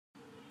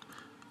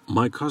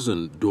My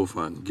cousin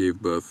Dauphin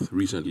gave birth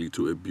recently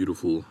to a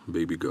beautiful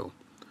baby girl.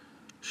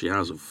 She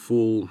has a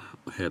full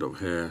head of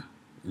hair.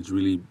 It's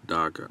really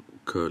dark,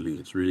 curly.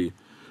 It's really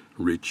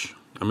rich.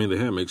 I mean, the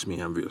hair makes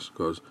me envious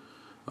because,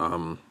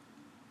 I'm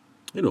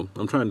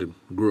trying to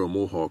grow a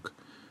mohawk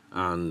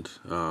and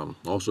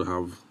also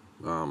have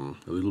a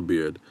little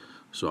beard.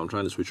 So I'm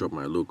trying to switch up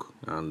my look.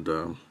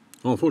 And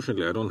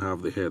unfortunately, I don't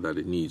have the hair that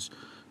it needs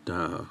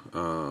for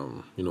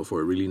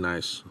a really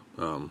nice,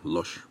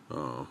 lush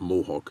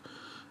mohawk.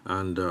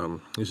 And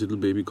this little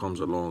baby comes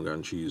along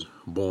and she's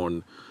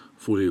born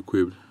fully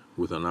equipped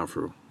with an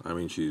afro. I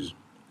mean, she's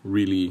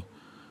really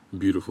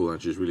beautiful and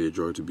she's really a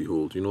joy to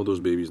behold. You know those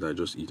babies that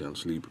just eat and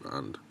sleep,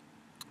 and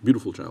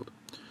beautiful child.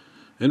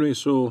 Anyway,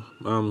 so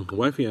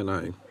wifey and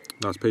I,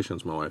 that's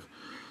Patience, my wife.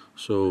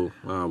 So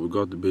we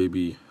got the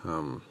baby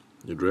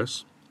a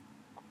dress,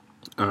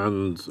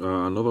 and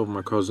another of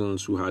my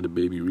cousins who had a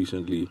baby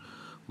recently,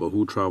 but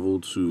who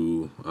traveled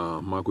to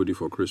Makudi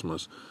for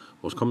Christmas,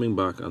 was coming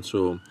back, and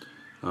so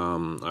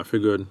I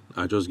figured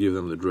I just give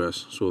them the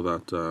dress so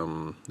that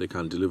they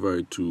can deliver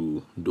it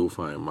to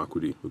Dauphin in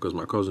Makudi, because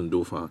my cousin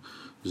Dauphin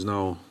is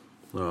now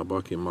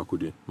back in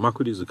Makudi.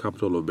 Makudi is the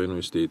capital of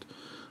Benue State,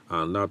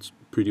 and that's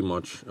pretty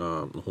much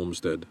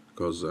homestead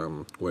because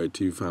we're a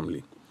TV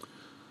family.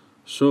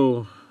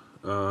 So,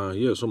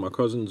 so my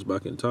cousin's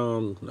back in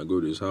town. I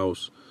go to his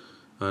house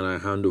and I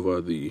hand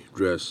over the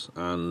dress,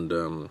 and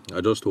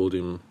I just told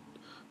him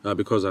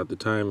because at the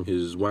time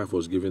his wife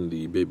was giving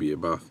the baby a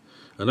bath,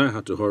 and I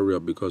had to hurry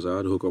up because I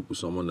had to hook up with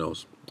someone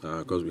else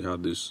because we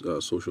had this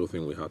social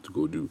thing we had to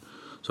go do.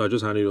 So I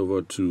just handed it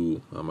over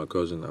to my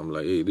cousin. I'm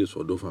like, hey, this is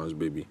for Dauphin's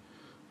baby.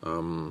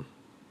 So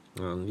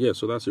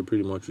that's it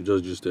pretty much. We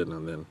just did,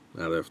 and then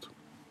I left.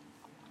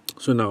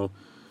 So now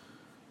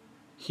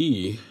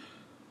he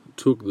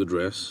took the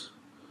dress,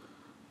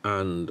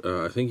 and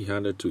I think he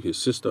handed it to his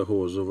sister who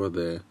was over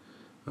there,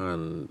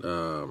 and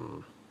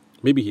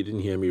maybe he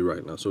didn't hear me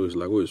right now, so he's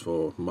like, oh, it's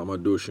for Mama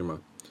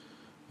Doshima.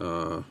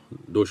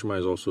 Doshima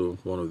is also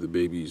one of the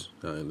babies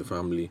in the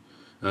family,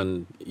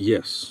 and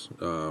yes,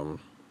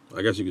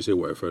 I guess you could say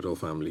we're a fertile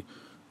family.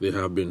 There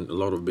have been a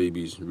lot of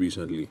babies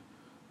recently.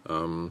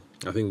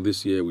 I think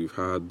this year we've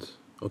had,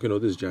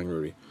 this is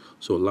January,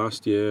 so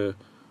last year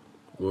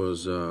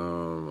was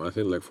I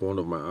think like for one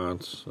of my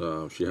aunts,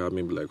 she had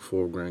maybe like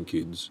 4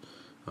 grandkids,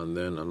 and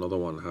then another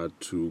one had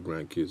 2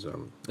 grandkids.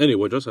 Anyway,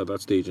 we're just at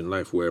that stage in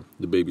life where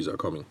the babies are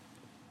coming.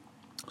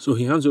 So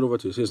he hands it over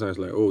to his sister and is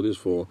like, oh, this is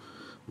for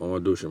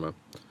Mama Doshima.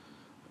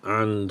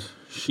 And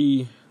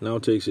she now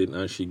takes it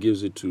and she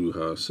gives it to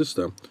her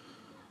sister,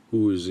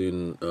 who is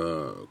in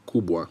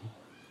Kubwa.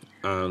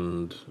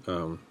 And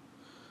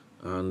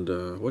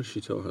what did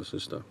she tell her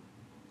sister?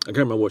 I can't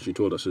remember what she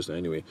told her sister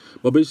anyway.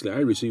 But basically,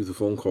 I received the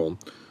phone call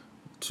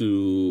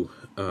to,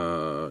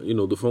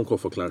 the phone call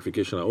for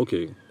clarification.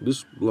 Okay,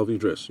 this lovely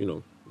dress,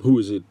 who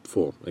is it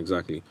for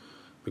exactly?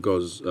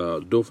 Because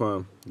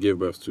Dauphin gave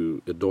birth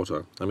to a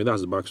daughter. I mean,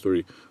 that's the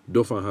backstory.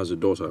 Dauphin has a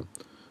daughter,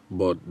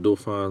 but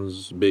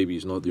Dauphin's baby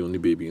is not the only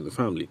baby in the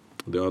family.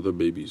 There are other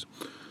babies.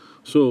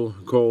 So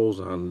calls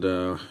and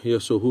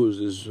so who is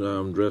this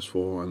dress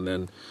for? And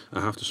then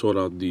I have to sort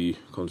out the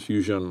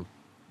confusion,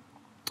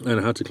 and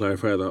I had to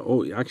clarify that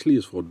it actually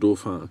is for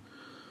Dauphin,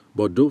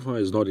 but Dauphin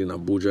is not in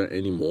Abuja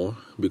anymore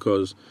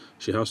because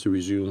she has to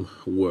resume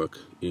work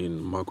in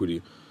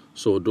Makudi.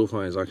 So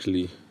Dauphin is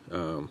actually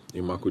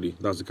in Makudi.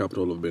 That's the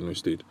capital of Benue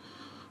State.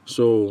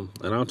 So,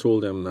 and I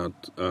told them that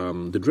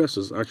the dress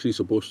is actually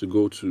supposed to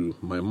go to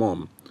my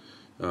mom.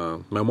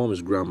 My mom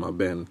is Grandma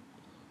Ben.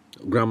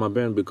 Grandma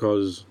Ben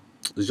because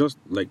it's just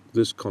like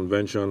this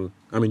convention.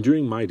 I mean,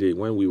 during my day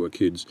when we were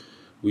kids,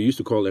 we used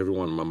to call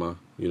everyone Mama.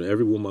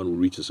 Every woman will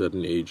reach a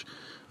certain age,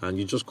 and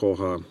you just call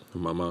her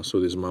Mama. So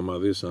there's Mama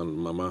this and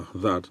Mama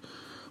that.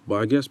 But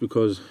I guess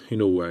because,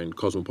 we're in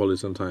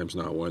cosmopolitan times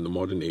now, we're in the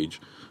modern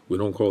age, we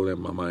don't call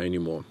them Mama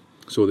anymore.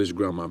 So there's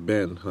Grandma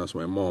Ben, that's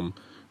my mom.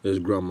 There's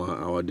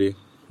Grandma Awade,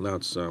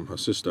 that's her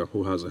sister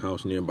who has a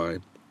house nearby.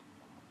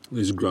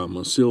 There's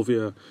Grandma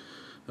Sylvia,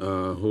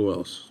 who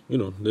else?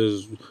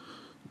 There's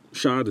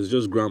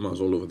just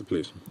grandmas all over the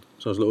place.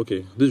 So I was like,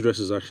 okay, this dress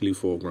is actually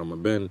for Grandma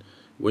Ben.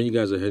 When you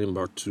guys are heading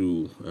back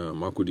to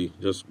Makudi,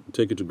 just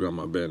take it to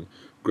Grandma Ben.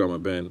 Grandma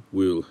Ben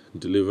will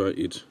deliver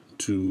it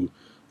to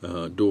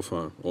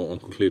Dauphin or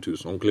Uncle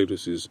Cletus. Uncle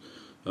Cletus is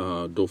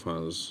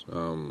Dauphin's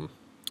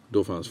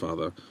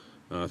father.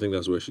 I think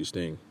that's where she's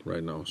staying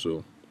right now.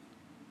 So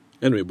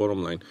anyway,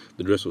 bottom line,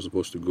 the dress was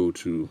supposed to go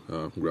to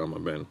Grandma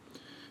Ben.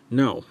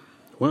 Now,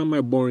 why am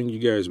I boring you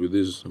guys with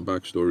this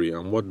backstory,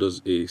 and what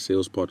does a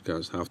sales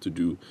podcast have to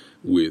do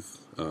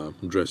with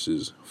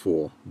dresses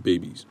for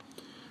babies?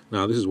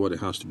 Now, this is what it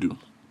has to do.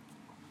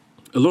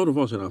 A lot of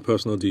us in our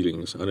personal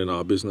dealings and in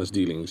our business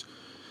dealings,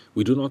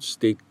 we do not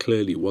state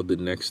clearly what the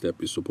next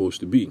step is supposed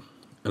to be.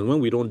 And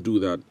when we don't do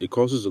that, it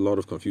causes a lot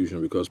of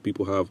confusion because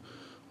people have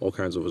all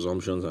kinds of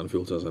assumptions and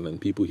filters, and then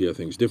people hear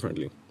things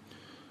differently.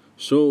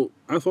 So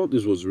I thought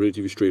this was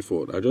relatively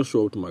straightforward. I just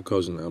showed up to my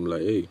cousin. I'm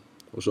like, hey,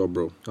 what's up,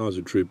 bro? How's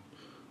the trip?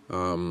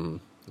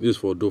 this is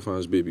for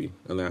Dauphin's baby,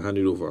 and then I hand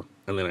it over,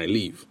 and then I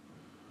leave.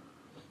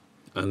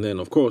 And then,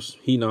 of course,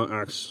 he now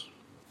acts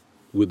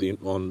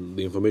on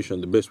the information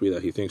the best way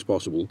that he thinks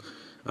possible,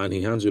 and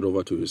he hands it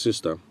over to his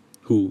sister,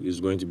 who is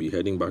going to be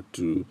heading back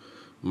to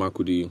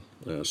Makurdi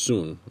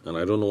soon. And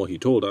I don't know what he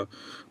told her,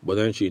 but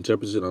then she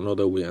interprets it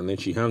another way, and then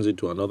she hands it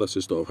to another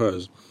sister of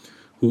hers,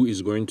 who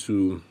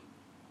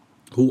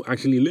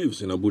actually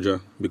lives in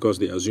Abuja, because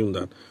they assume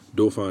that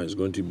Dauphin is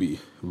going to be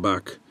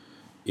back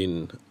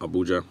in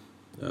Abuja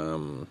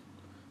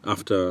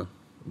after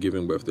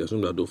giving birth. They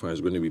assume that Dauphin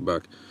is going to be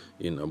back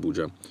in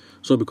Abuja.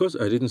 So because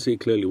I didn't say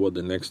clearly what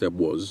the next step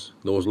was,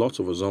 there was lots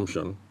of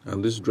assumption,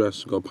 and this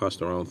dress got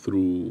passed around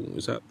through,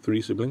 is that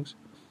 3 siblings?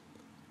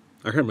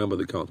 I can't remember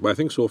the count, but I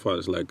think so far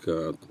it's like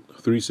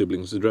 3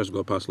 siblings. The dress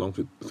got passed along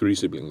to 3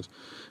 siblings,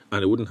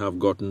 and it wouldn't have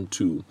gotten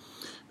to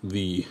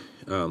the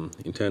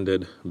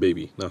intended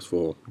baby. That's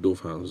for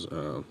Dauphin's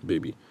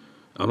baby.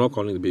 I'm not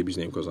calling the baby's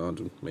name because I want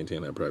to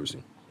maintain their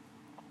privacy.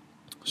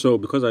 So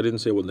because I didn't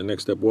say what the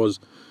next step was,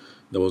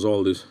 there was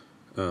all this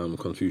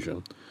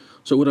confusion.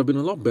 So it would have been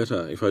a lot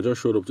better if I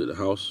just showed up to the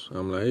house.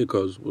 I'm like, hey,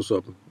 cuz, what's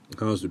up?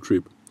 How's the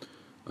trip?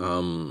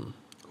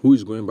 Who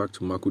is going back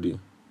to Makurdi?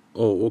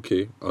 Oh,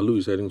 okay. Alu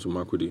is heading to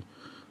Makurdi.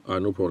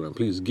 No problem.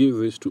 Please give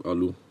this to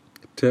Alu.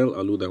 Tell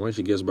Alu that when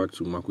she gets back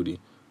to Makurdi,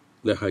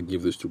 let her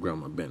give this to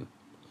Grandma Ben.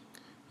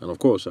 And of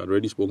course, I'd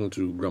already spoken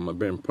to Grandma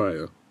Ben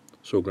prior.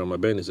 So Grandma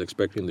Ben is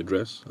expecting the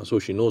dress, and so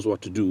she knows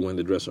what to do when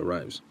the dress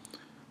arrives.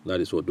 That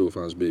is for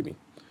Dauphin's baby.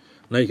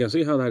 Now you can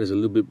see how that is a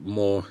little bit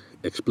more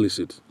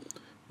explicit.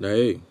 Now,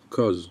 hey,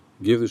 cuz,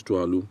 give this to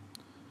Alu.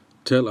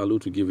 Tell Alu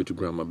to give it to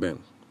Grandma Ben.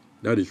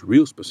 That is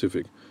real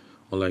specific.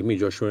 Unlike me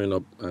just showing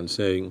up and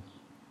saying,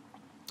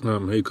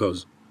 hey,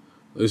 cuz,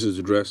 this is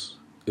the dress.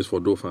 It's for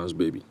Dauphin's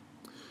baby.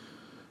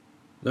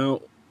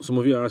 Now, some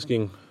of you are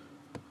asking,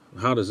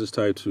 how does this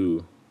tie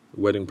to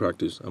wedding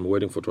practice? I'm a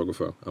wedding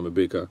photographer. I'm a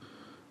baker.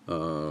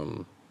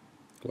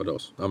 What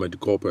else? I'm a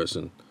decor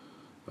person.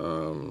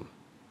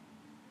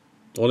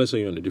 Or let's say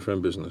you're in a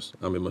different business.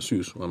 I'm a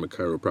masseuse, I'm a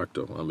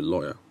chiropractor, I'm a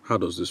lawyer. How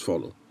does this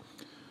follow?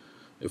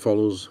 It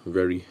follows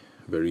very,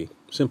 very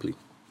simply.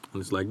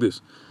 And it's like this.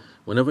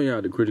 Whenever you're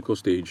at a critical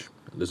stage,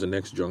 there's a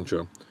next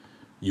juncture,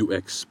 you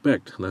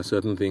expect that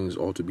certain things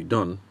ought to be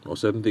done, or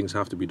certain things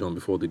have to be done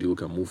before the deal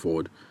can move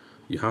forward.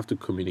 You have to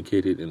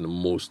communicate it in the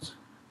most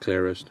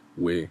clearest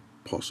way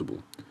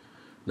possible.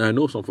 Now, I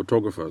know some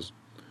photographers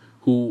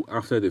who,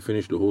 after they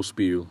finish the whole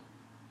spiel,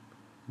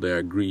 they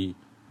agree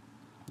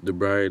the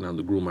bride and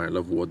the groom are in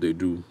love with what they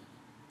do,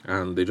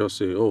 and they just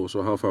say, oh,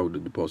 so how far with the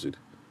deposit?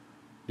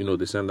 You know,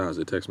 they send that as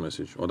a text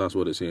message, or that's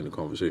what they say in the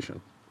conversation.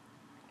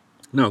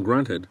 Now,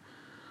 granted,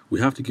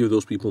 we have to give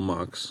those people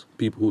marks,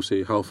 people who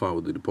say how far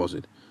with the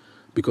deposit,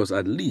 because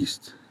at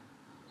least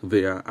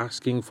they are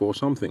asking for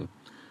something.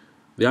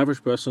 The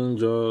average person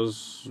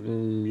just,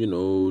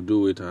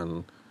 do it,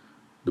 and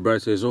the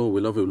bride says, oh,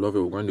 we love it,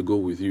 we're going to go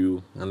with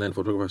you. And then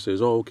photographer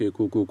says, oh, okay,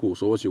 cool.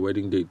 So what's your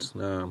wedding date?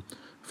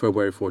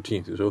 February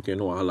 14th. He says, okay,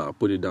 no, I'll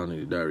put it down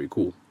in the diary,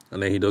 cool.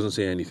 And then he doesn't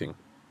say anything.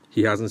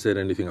 He hasn't said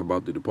anything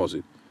about the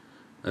deposit.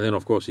 And then,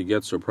 of course, he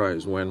gets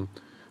surprised when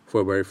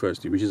February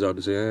 1st, he reaches out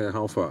to say,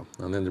 how far?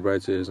 And then the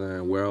bride says,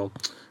 well,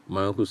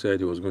 my uncle said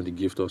he was going to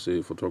gift us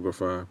a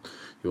photographer.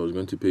 He was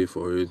going to pay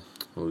for it.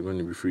 It was going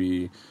to be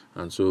free.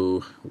 And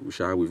so,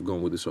 we've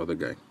gone with this other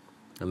guy.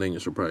 And then you're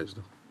surprised.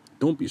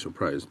 Don't be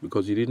surprised,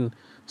 because you didn't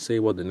say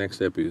what the next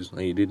step is,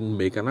 and you didn't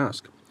make an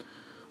ask.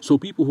 So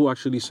people who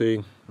actually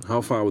say, how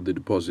far with the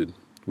deposit,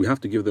 we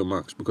have to give them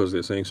marks because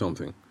they're saying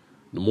something.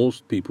 The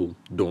most people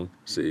don't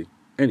say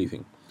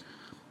anything.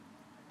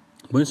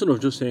 But instead of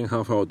just saying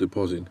how far with the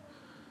deposit,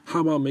 how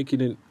about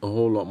making it a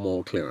whole lot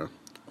more clearer?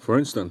 For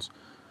instance,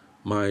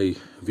 my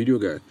video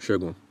guy,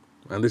 Shegun,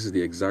 and this is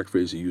the exact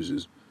phrase he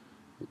uses,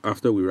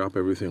 after we wrap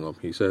everything up,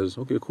 he says,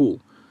 okay, cool.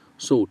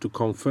 So to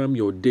confirm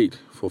your date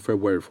for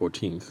February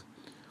 14th,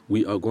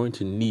 we are going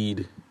to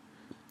need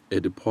a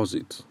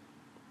deposit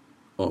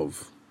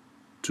of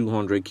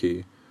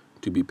 200K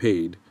to be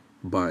paid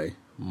by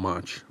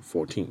March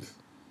 14th.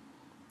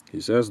 He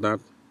says that,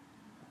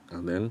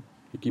 and then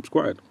he keeps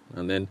quiet.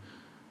 And then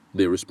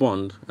they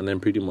respond, and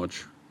then pretty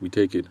much we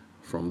take it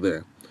from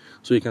there.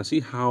 So you can see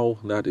how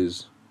that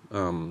is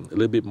a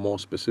little bit more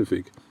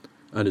specific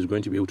and is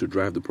going to be able to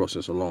drive the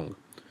process along.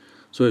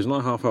 So it's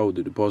not how far with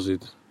the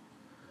deposit,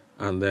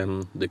 and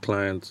then the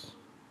client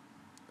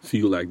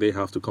feel like they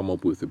have to come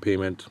up with a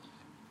payment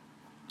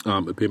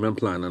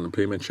plan and a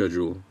payment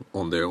schedule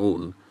on their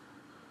own.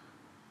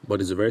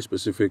 But it's a very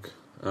specific,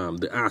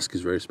 the ask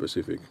is very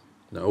specific.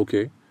 Now,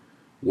 okay,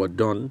 we're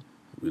done.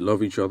 We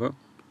love each other.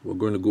 We're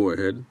going to go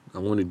ahead.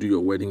 I'm going to do your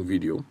wedding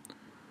video.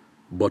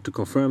 But to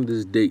confirm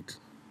this date,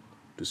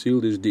 to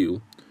seal this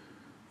deal,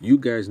 you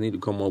guys need to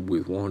come up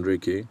with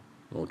 100K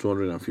or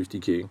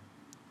 250K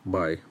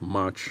by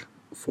March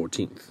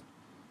 14th.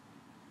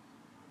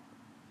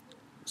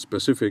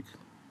 Specific.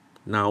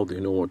 Now they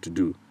know what to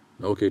do.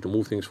 Okay, to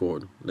move things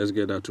forward, let's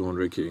get that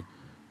 200K.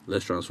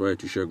 Let's transfer it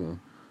to Shegun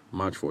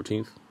March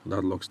 14th.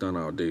 That locks down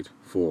our date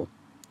for...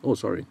 Oh,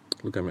 sorry.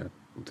 Look at me.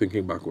 I'm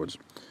thinking backwards.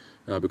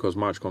 because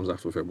March comes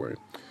after February.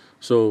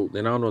 So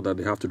they now know that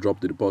they have to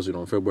drop the deposit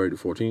on February the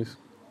 14th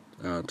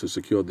to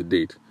secure the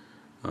date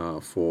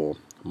for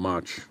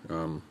March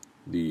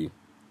the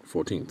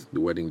 14th,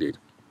 the wedding date.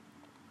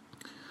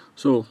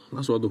 So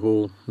that's what the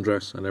whole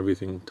dress and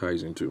everything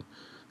ties into.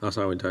 That's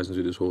how it ties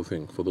into this whole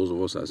thing for those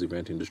of us as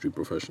event industry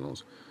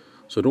professionals.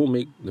 So don't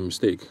make the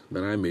mistake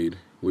that I made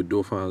with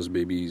Dauphin's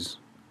baby's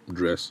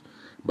dress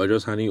by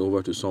just handing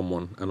over to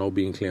someone and not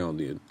being clear on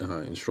the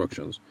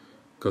instructions.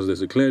 Because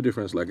there's a clear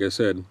difference, like I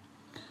said,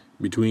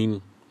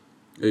 between,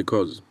 hey,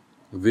 cuz,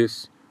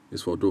 this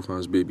is for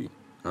Dauphin's baby,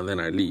 and then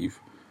I leave,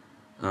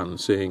 and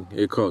saying,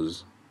 hey,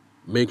 cuz,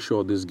 make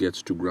sure this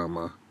gets to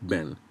Grandma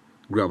Ben.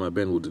 Grandma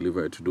Ben will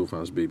deliver it to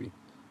Dauphin's baby.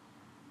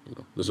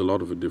 There's a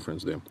lot of a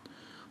difference there.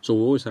 So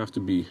we always have to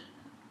be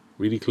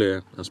really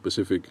clear and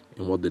specific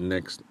in what the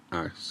next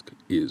ask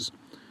is.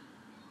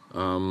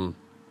 I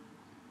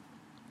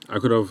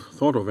could have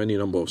thought of any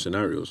number of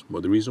scenarios,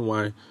 but the reason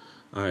why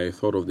I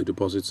thought of the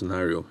deposit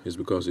scenario is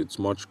because it's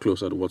much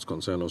closer to what's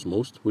concerned us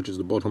most, which is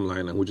the bottom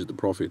line and which is the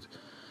profit.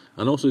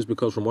 And also it's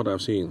because from what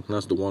I've seen,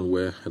 that's the one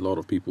where a lot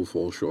of people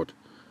fall short.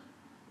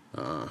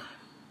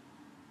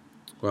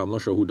 Well, I'm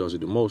not sure who does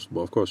it the most,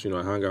 but of course,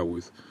 I hang out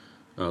with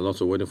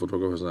lots of wedding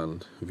photographers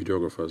and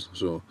videographers,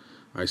 so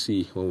I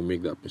see when we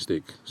make that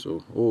mistake.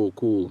 So, oh,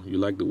 cool, you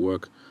like the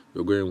work,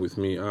 you're going with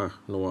me,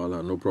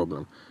 no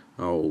problem.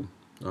 I'll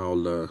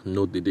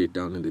note the date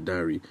down in the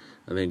diary,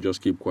 and then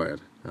just keep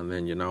quiet, and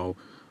then you're now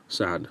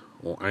sad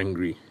or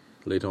angry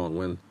later on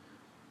when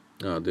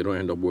they don't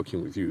end up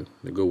working with you.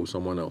 They go with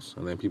someone else,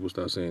 and then people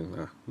start saying,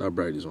 that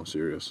bride is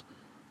unserious,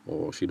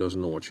 or she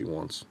doesn't know what she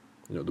wants.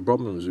 The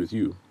problem is with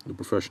you, the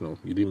professional.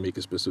 You didn't make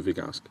a specific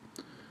ask.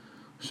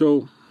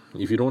 So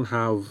if you don't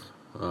have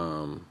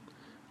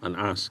an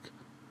ask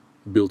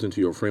built into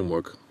your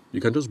framework,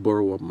 you can just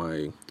borrow what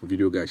my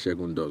video guy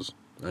Shegun does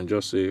and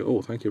just say,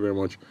 oh, thank you very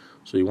much.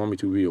 So you want me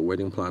to be your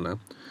wedding planner.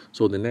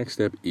 So the next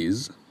step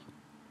is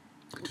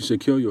to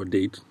secure your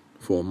date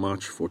for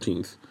March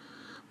 14th.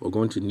 We're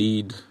going to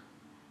need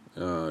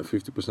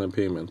 50%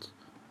 payment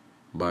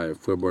by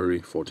February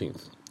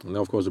 14th. And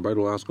now, of course, the bride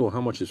will ask, oh,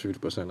 how much is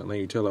 50%? And then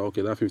you tell her,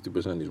 okay, that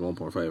 50% is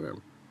 1.5M.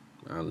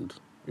 And,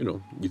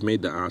 you've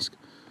made the ask.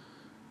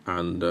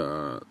 And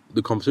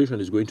the conversation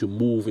is going to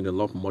move in a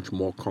much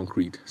more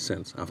concrete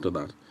sense after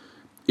that.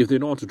 If they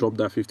don't want to drop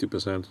that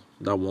 50%,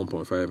 that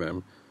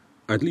 1.5M,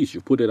 at least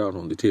you've put it out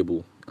on the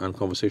table. And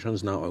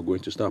conversations now are going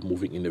to start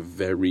moving in a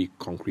very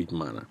concrete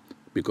manner.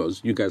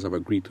 Because you guys have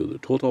agreed to the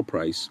total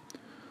price.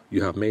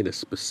 You have made a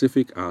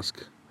specific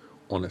ask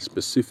on a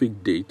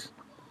specific date.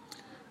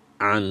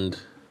 And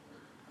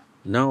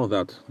now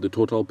that the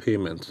total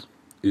payment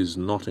is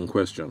not in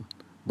question,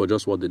 but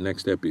just what the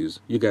next step is,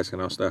 you guys can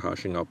now start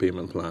hashing out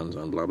payment plans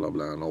and blah, blah,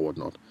 blah, and all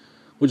whatnot,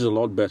 which is a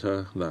lot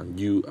better than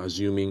you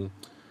assuming,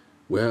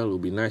 well, it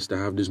would be nice to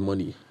have this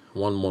money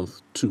 1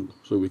 month too,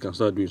 so we can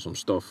start doing some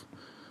stuff.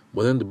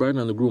 But then the bride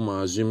and the groom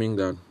are assuming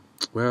that,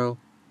 well,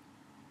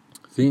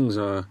 things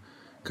are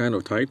kind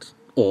of tight,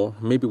 or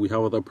maybe we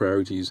have other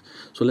priorities,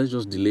 so let's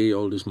just delay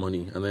all this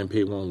money and then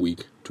pay 1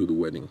 week to the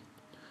wedding.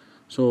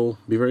 So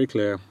be very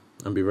clear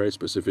and be very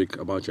specific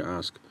about your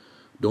ask.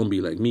 Don't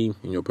be like me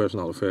in your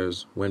personal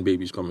affairs. When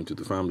babies come into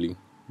the family,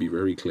 be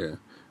very clear.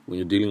 When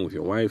you're dealing with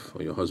your wife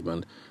or your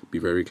husband, be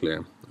very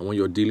clear. And when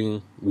you're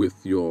dealing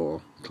with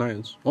your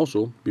clients,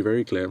 also be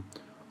very clear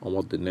on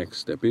what the next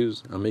step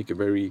is and make a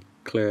very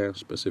clear,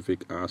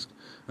 specific ask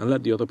and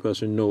let the other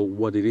person know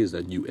what it is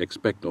that you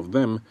expect of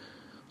them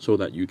so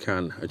that you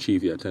can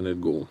achieve the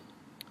intended goal,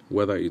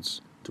 whether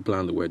it's to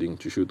plan the wedding,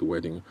 to shoot the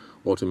wedding,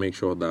 or to make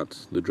sure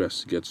that the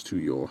dress gets to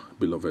your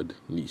beloved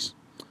niece.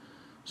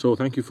 So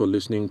thank you for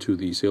listening to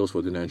the Sales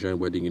for the Nigerian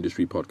Wedding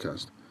Industry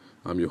podcast.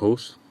 I'm your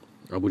host,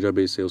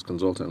 Abuja-based sales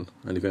consultant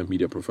and event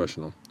media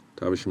professional,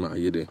 Tabishima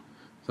Ayede.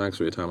 Thanks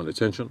for your time and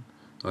attention.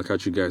 I'll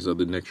catch you guys at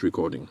the next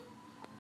recording.